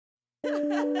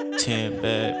10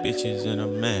 bad bitches in a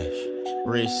mash.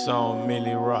 Wrist on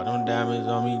Millie, rock them diamonds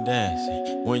on me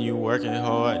dancing. When you working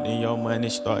hard, then your money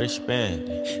start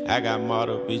expanding. I got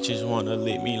model bitches wanna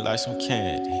lick me like some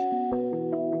candy,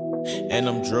 and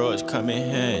them drugs come in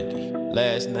handy.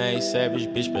 Last name Savage,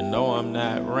 bitch, but no, I'm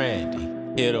not Randy.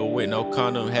 Hit her with no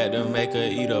condom, had to make her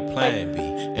eat a Plan B.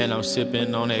 And I'm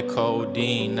sipping on that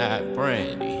codeine, not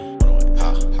brandy.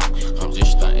 I'm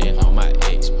just stunting on my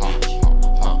ex,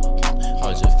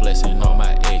 I'm just flexing on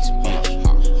my ex,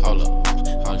 bitch. Hold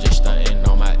up, I'm just stunting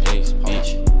on my ex,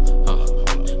 bitch.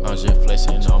 I'm just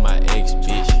flexing on my ex,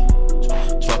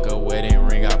 bitch. Fuck a wedding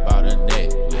ring, I bought a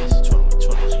necklace.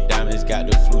 Diamonds got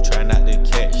the flu, try not to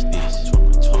catch this.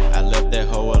 I left that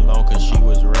hoe alone cause she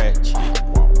was ratchet.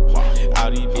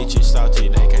 All these bitches salty,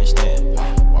 they can't stand.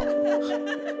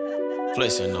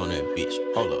 Flexing on that bitch,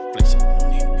 hold up, flexing on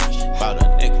that bitch. Bought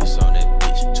a necklace on that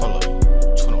bitch, hold up.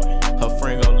 Her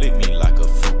friend gon' lick me like a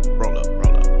fruit. Roll up,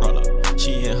 roll up, roll up.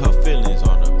 She and her feelings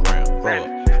on the ground. Roll up.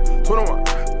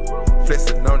 21.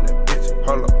 Flexing on that bitch.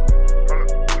 Hold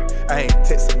up. I ain't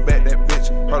texting back that bitch.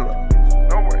 Hold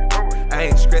up. I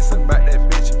ain't stressing about that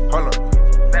bitch. Hold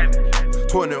up.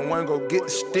 21 go get the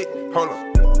stick. Hold up.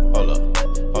 Hold up,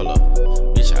 hold up.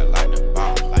 Bitch, I like the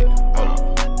ball. Hold up,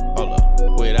 hold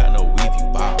up. Without no weave, you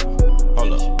ball.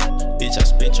 Hold up. Bitch, I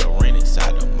spent your rent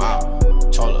inside the mall.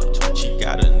 Hold up. She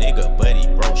got a nigga, but he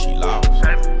broke, she lost.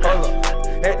 Hold up,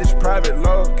 at this private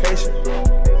location.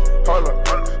 Hold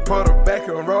up, put her back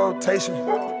in rotation.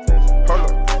 Hold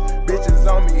up, bitches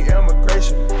on me,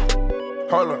 immigration.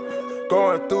 Hold up,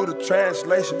 going through the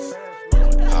translations.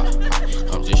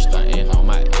 I'm just stunting on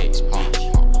my ex, bitch.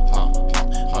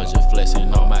 I'm just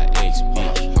flexing on my ex,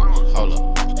 bitch. Hold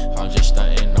up, I'm just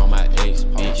stunting on my ex,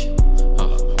 bitch.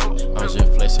 I'm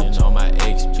just flexing on my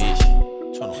ex, bitch.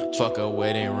 Fuck a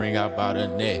wedding ring, I bought a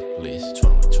necklace.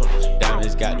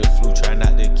 Diamonds got the flu, try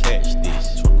not to catch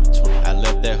this. I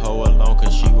left that hoe alone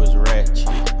cause she was ratchet.